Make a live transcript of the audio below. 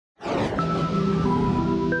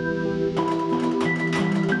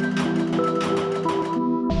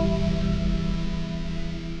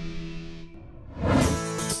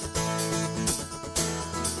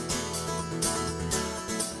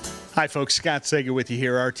Hi folks, Scott Sega with you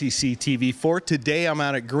here, RTC TV4. Today I'm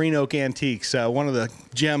out at Green Oak Antiques, one of the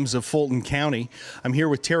gems of Fulton County. I'm here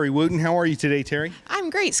with Terry Wooten. How are you today, Terry? I'm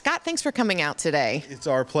great, Scott. Thanks for coming out today. It's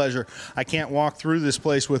our pleasure. I can't walk through this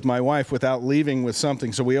place with my wife without leaving with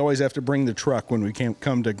something, so we always have to bring the truck when we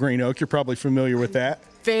come to Green Oak. You're probably familiar with that.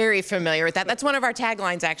 Very familiar with that. That's one of our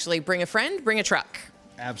taglines, actually. Bring a friend, bring a truck.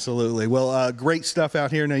 Absolutely. Well, great stuff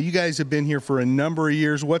out here. Now, you guys have been here for a number of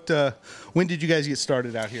years. When did you guys get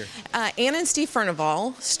started out here? Ann and Steve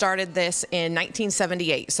Furnival started this in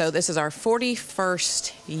 1978, so this is our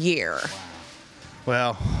 41st year. Wow.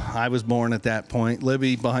 Well, I was born at that point.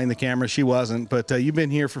 Libby behind the camera, she wasn't, but you've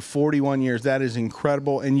been here for 41 years. That is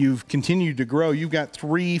incredible, and you've continued to grow. You've got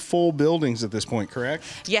 3 full buildings at this point, correct?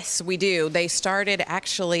 Yes, we do. They started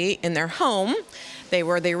actually in their home. They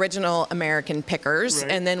were the original American Pickers,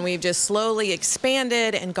 right. And then we've just slowly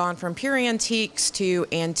expanded and gone from pure antiques to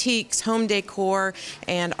antiques, home decor,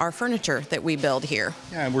 and our furniture that we build here.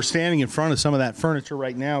 Yeah, and we're standing in front of some of that furniture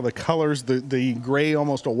right now. The colors, the gray,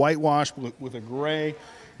 almost a whitewash with a gray.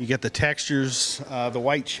 You get the textures, the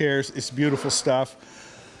white chairs. It's beautiful stuff.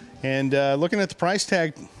 And looking at the price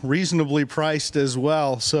tag, reasonably priced as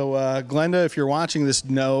well. So, Glenda, if you're watching this,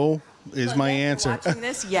 no is my answer. Watching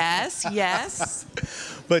this, yes, yes.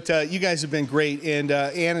 But you guys have been great, and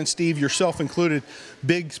Ann and Steve, yourself included,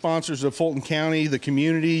 big sponsors of Fulton County, the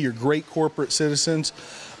community. You're great corporate citizens,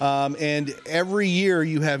 and every year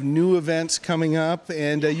you have new events coming up,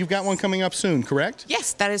 and you've got one coming up soon, correct?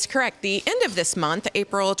 Yes, that is correct. The end of this month,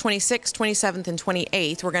 April 26th, 27th, and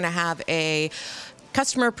 28th, we're going to have a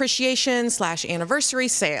customer appreciation / anniversary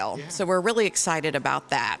sale. Yeah. So we're really excited about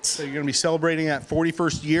that. So you're going to be celebrating that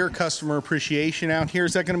 41st year customer appreciation out here.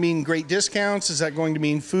 Is that going to mean great discounts? Is that going to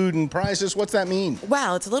mean food and prizes? What's that mean?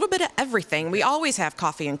 Well, it's a little bit of everything. We always have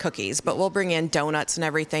coffee and cookies, but we'll bring in donuts and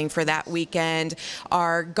everything for that weekend.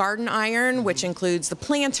 Our garden iron, which includes the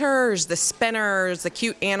planters, the spinners, the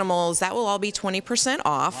cute animals, that will all be 20%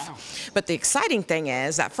 off. Wow. But the exciting thing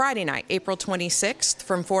is that Friday night, April 26th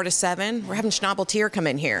from 4 to 7, we're having Schnabeltier come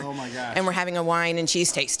in here. Oh my gosh. And we're having a wine and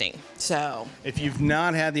cheese tasting. So if you've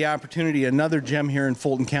not had the opportunity, another gem here in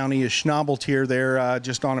Fulton County is Schnabeltier. They're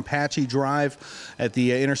just on Apache Drive at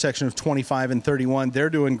the intersection of 25 and 31.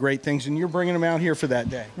 They're doing great things, and you're bringing them out here for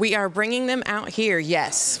that day. We are bringing them out here,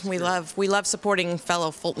 yes. We love supporting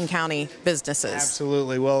fellow Fulton County businesses.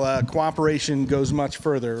 Absolutely. Well, cooperation goes much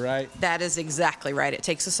further, right? That is exactly right. It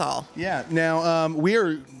takes us all. Yeah. Now, we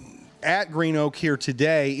are at Green Oak here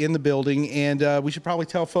today in the building, and we should probably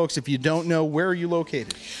tell folks, if you don't know, where are you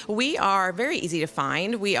located? We are very easy to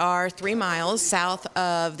find. We are 3 miles south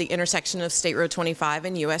of the intersection of State Road 25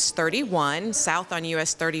 and US 31, south on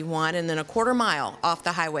US 31, and then a 1/4 mile off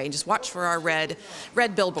the highway. And just watch for our red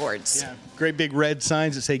billboards. Yeah, great big red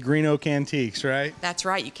signs that say Green Oak Antiques, right? That's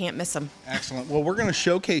right. You can't miss them. Excellent. Well, we're going to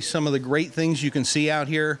showcase some of the great things you can see out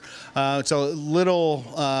here. It's a little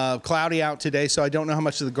cloudy out today, so I don't know how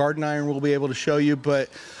much of the garden iron we'll be able to show you, but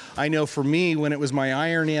I know for me, when it was my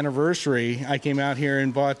iron anniversary, I came out here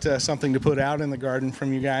and bought something to put out in the garden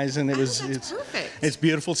from you guys, and it's perfect. It's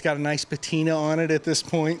beautiful. It's got a nice patina on it at this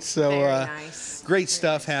point, so very nice. Great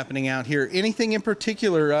stuff happening out here. Anything in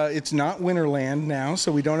particular? It's not Winterland now,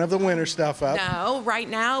 so we don't have the winter stuff up. No, right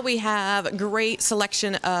now we have a great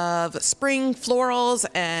selection of spring florals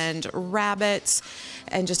and rabbits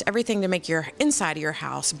and just everything to make your inside of your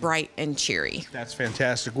house bright and cheery. That's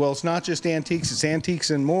fantastic. Well, it's not just antiques, it's antiques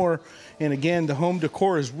and more. And again, the home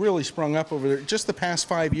decor has really sprung up over there. Just the past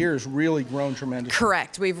 5 years, really grown tremendously.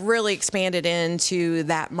 Correct. We've really expanded into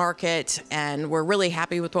that market, and we're really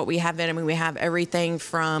happy with what we have in. I mean, we have everything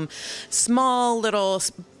from small little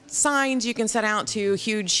signs you can set out to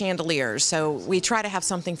huge chandeliers. So we try to have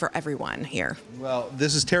something for everyone here. Well,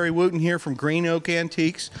 this is Terry Wooten here from Green Oak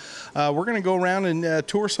Antiques. We're going to go around and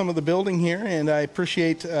tour some of the building here, and I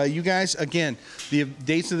appreciate you guys. Again, the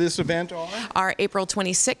dates of this event are April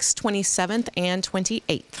 26th, 27th, and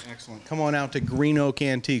 28th. Excellent. Come on out to Green Oak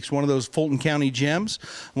Antiques, one of those Fulton County gems.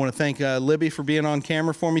 I want to thank Libby for being on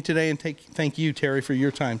camera for me today, and thank you, Terry, for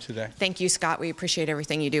your time today. Thank you, Scott. We appreciate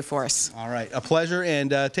everything you do for us. All right. A pleasure,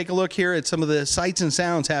 and take a look here at some of the sights and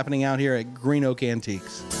sounds happening out here at Green Oak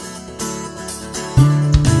Antiques.